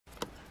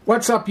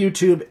What's up,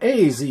 YouTube?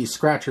 AZ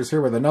Scratchers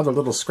here with another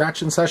little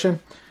scratching session.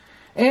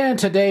 And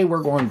today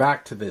we're going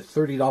back to the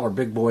 $30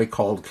 big boy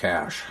called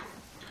Cash.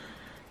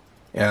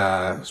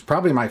 It's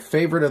probably my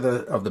favorite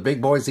of the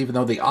big boys, even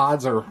though the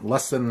odds are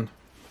less than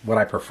what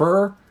I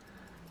prefer.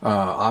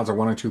 Odds are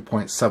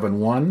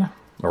 102.71,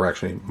 or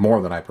actually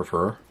more than I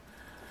prefer.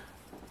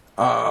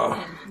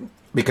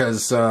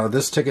 Because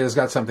this ticket has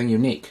got something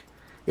unique.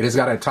 It has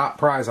got a top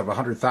prize of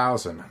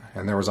 $100,000,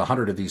 and there was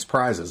 100 of these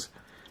prizes.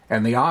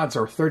 And the odds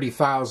are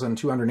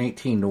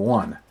 30,218 to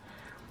 1.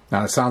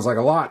 Now, it sounds like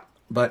a lot,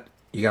 but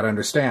you got to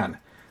understand.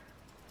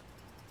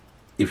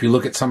 If you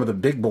look at some of the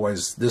big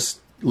boys, this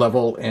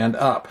level and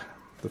up,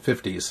 the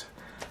 50s,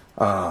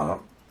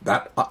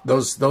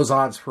 those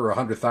odds for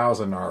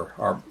 100,000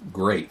 are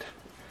great.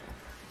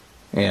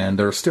 And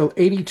there are still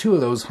 82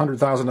 of those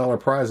 $100,000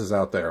 prizes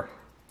out there.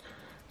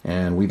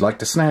 And we'd like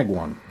to snag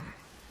one.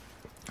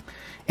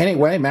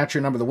 Anyway, match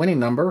your number to the winning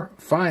number,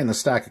 find the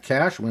stack of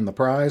cash, win the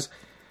prize,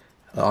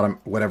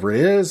 whatever it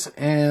is,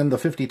 and the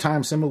 50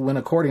 times symbol win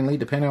accordingly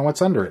depending on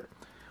what's under it.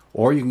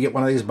 Or you can get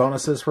one of these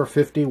bonuses for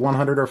 50,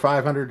 100, or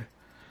 500,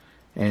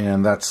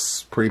 and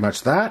that's pretty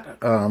much that.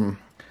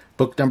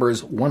 Book number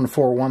is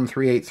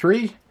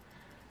 141383,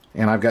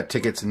 and I've got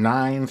tickets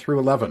 9 through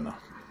 11.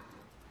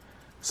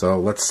 So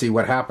let's see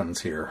what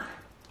happens here.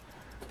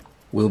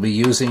 We'll be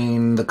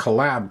using the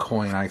collab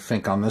coin, I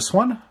think, on this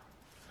one.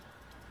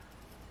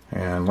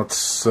 And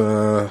let's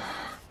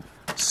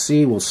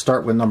see, we'll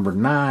start with number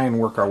 9,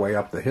 work our way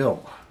up the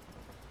hill.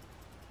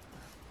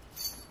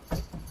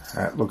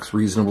 That looks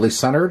reasonably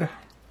centered.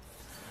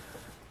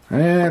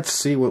 And let's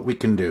see what we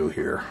can do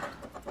here.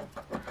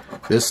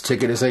 This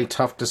ticket is a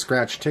tough to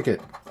scratch ticket.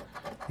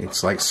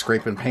 It's like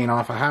scraping paint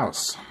off a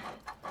house.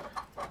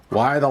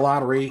 Why the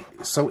lottery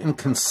is so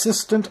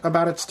inconsistent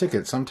about its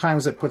tickets?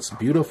 Sometimes it puts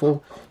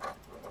beautiful,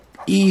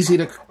 easy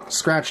to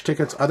scratch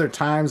tickets. Other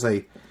times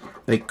they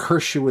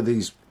curse you with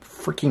these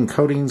freaking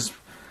coatings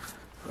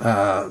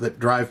that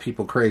drive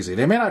people crazy.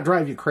 They may not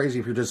drive you crazy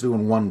if you're just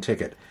doing one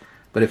ticket,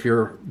 but if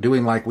you're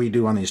doing like we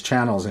do on these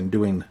channels and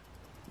doing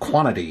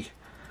quantity,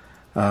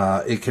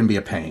 it can be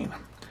a pain.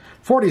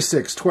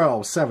 46,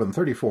 12, 7,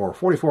 34,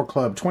 44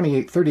 club,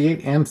 28,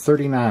 38, and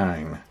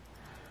 39.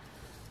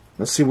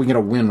 Let's see if we can get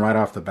a win right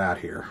off the bat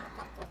here.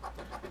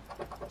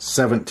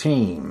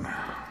 17,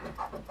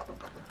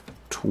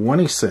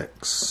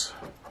 26,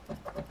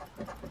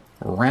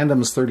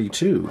 randoms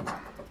 32,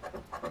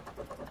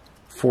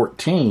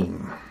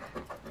 14,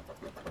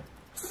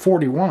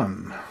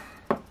 41,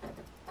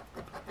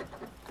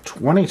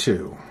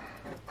 22,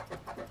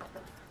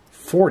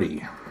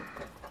 40,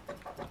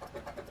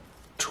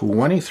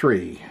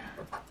 23,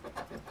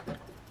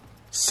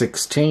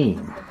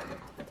 16,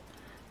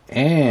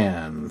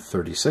 and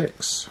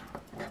 36.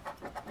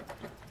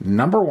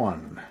 Number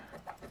 1,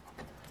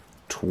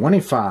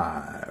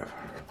 25,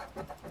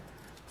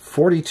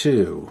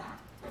 42,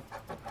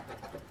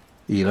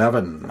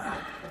 11,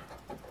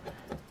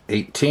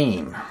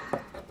 18,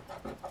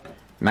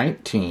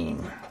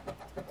 19,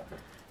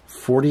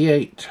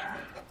 48,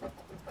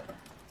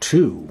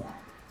 2,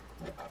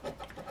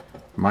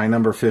 my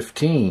number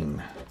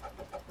 15,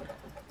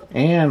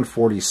 and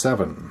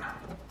 47,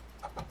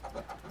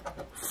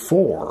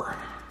 4,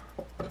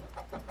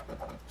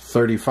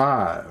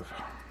 35,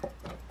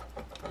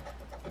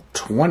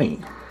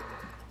 20,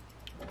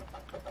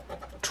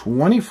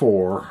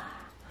 24,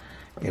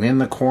 and in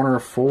the corner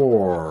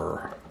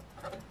 4.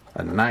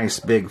 A nice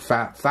big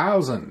fat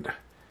 1,000.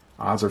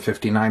 Odds are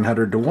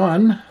 5,900 to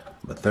 1,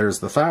 but there's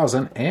the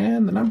 1,000,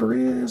 and the number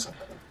is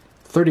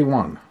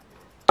 31.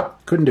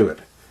 Couldn't do it.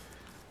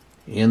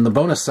 In the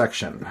bonus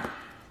section,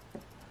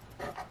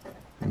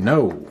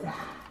 no,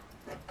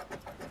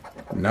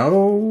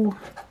 no,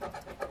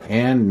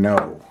 and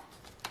no.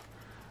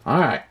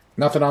 Alright,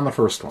 nothing on the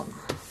first one.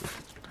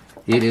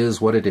 It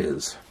is what it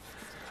is.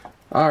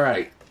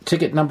 Alright,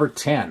 ticket number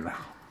 10.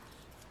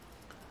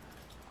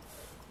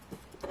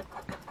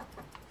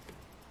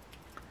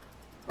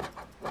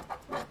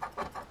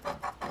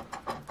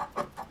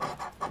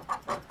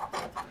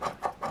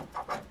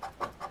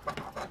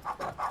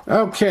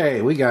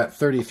 Okay, we got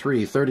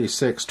 33,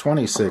 36,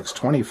 26,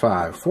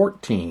 25,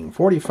 14,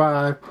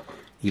 45,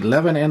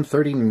 11, and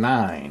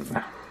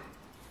 39.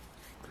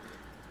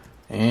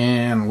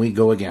 And we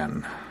go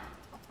again.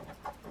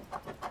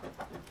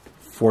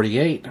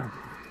 48,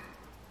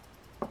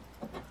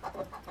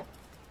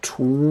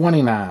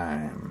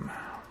 29,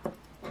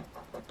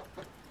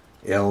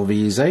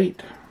 LV's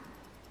 8,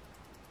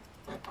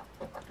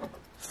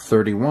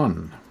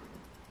 31,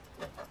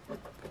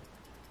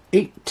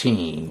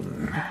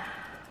 18,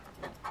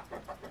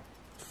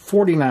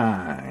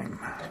 49,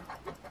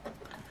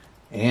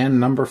 and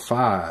number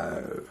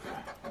 5,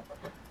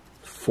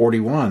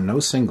 41, no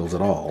singles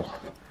at all,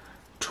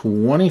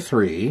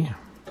 23,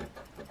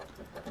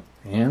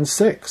 and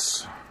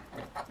 6,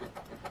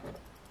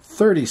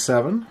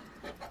 37,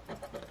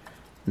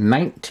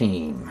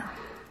 19,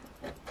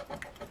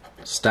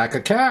 stack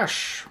of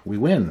cash, we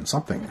win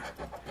something,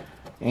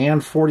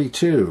 and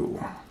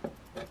 42,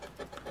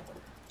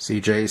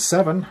 CJ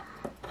 7,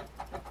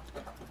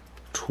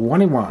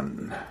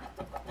 21,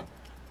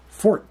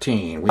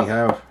 14. We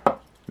have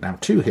now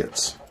 2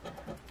 hits.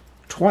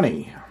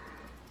 20,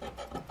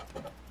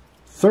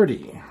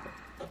 30,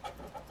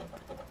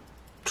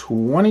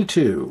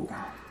 22,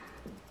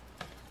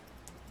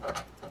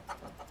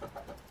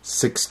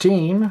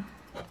 16,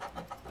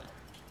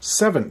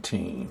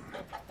 17,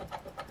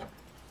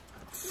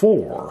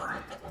 4,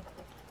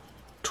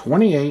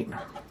 28,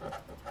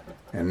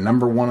 and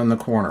number 1 in the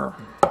corner.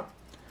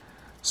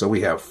 So we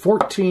have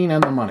 14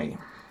 and the money.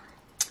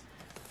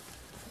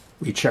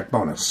 We check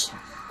bonus.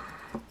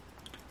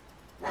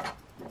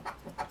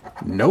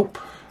 Nope.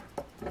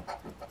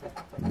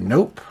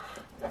 Nope.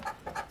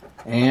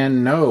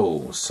 And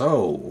no.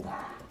 So,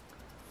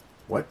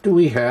 what do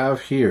we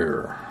have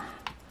here?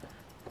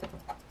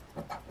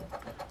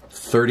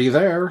 30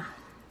 there.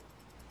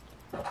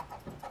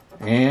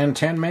 And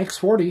 10 makes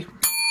 40.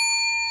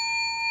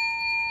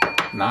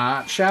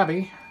 Not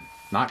shabby.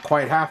 Not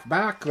quite half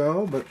back,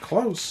 though, but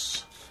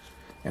close.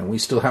 And we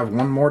still have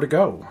 1 more to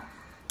go.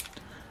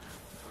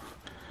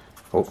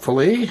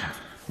 Hopefully,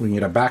 we can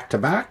get a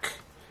back-to-back.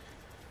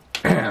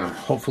 And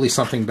hopefully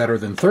something better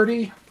than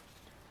 30.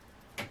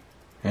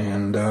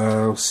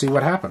 And see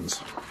what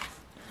happens.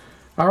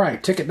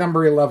 Alright, ticket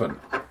number 11.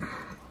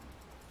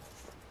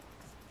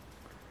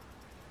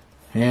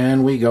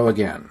 And we go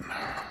again.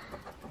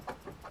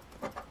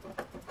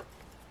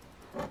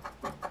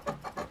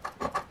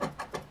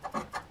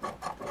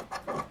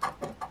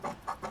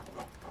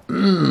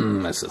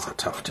 This is a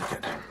tough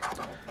ticket.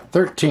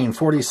 13,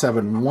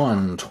 47,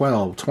 1,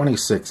 12,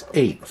 26,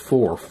 8,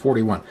 4,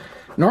 41.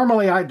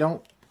 Normally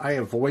I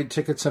avoid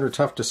tickets that are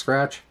tough to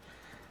scratch.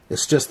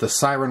 It's just the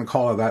siren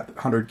call of that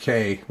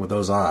 100K with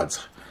those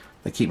odds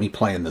that keep me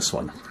playing this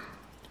one.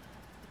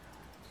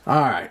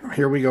 Alright,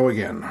 here we go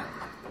again.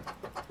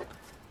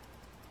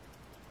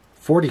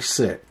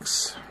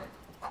 46,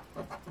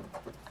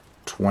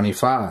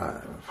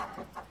 25,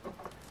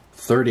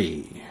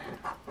 30,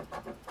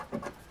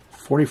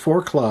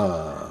 44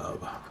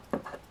 club,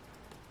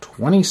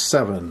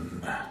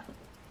 27,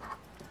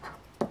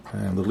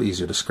 and a little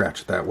easier to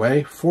scratch it that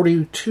way,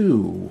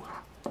 42,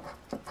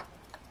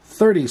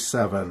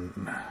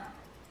 37,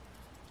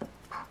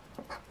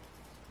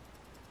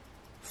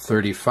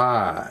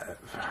 35,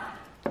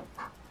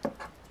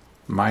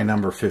 my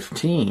number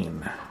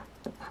 15,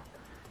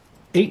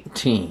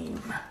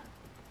 18,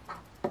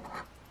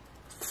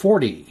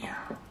 40,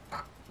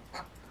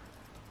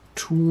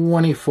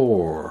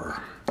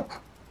 24,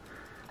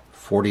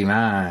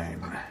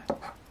 49,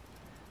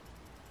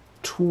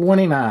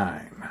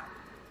 29,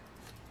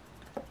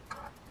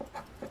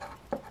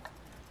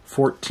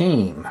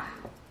 14,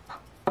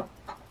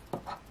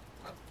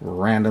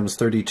 randoms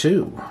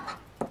 32,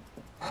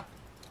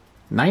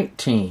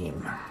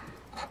 19,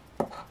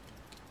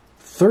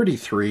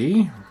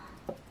 33,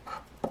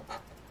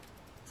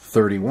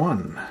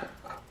 31,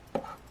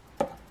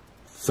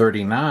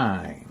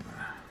 39,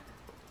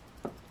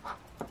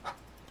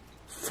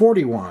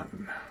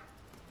 41,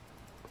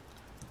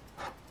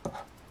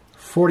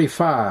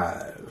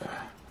 45.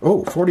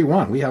 Oh,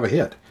 41. We have a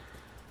hit.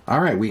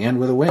 All right, we end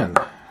with a win.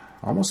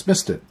 Almost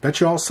missed it.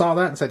 Bet you all saw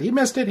that and said, he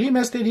missed it, he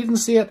missed it, he didn't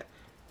see it.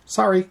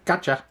 Sorry,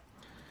 gotcha.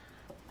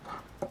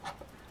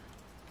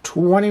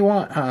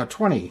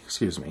 20,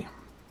 excuse me.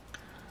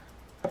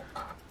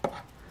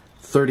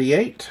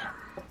 38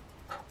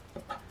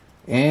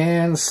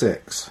 and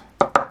 6.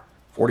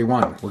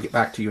 41. We'll get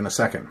back to you in a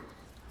second.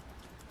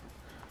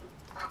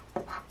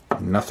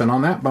 Nothing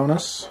on that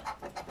bonus.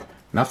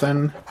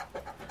 Nothing.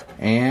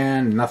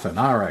 And nothing.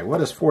 All right,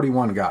 what has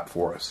 41 got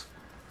for us?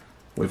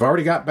 We've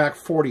already got back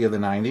 40 of the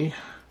 90.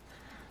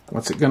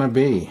 What's it going to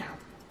be?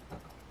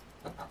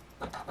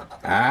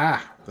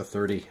 Ah, the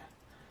 30.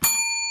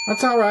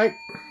 That's all right.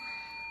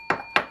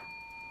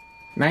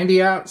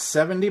 90 out,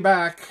 70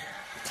 back.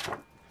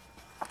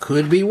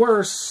 Could be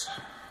worse.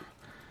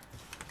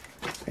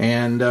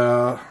 And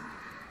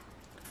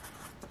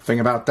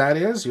thing about that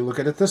is, you look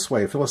at it this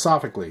way,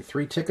 philosophically.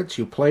 3 tickets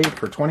you played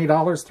for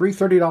 $20, 3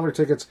 $30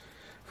 tickets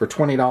for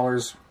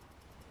 $20.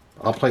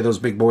 I'll play those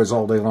big boys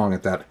all day long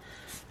at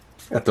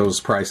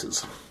those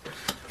prices.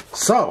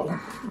 So,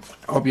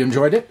 I hope you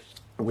enjoyed it.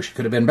 I wish it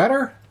could have been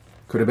better.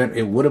 Could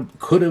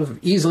have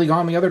easily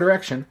gone the other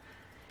direction.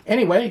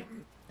 Anyway,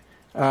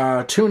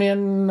 tune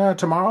in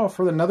tomorrow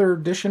for another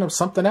edition of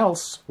something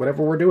else,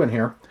 whatever we're doing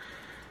here.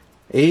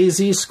 AZ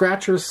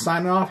Scratchers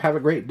signing off. Have a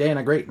great day and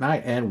a great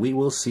night, and we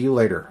will see you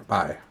later.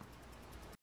 Bye.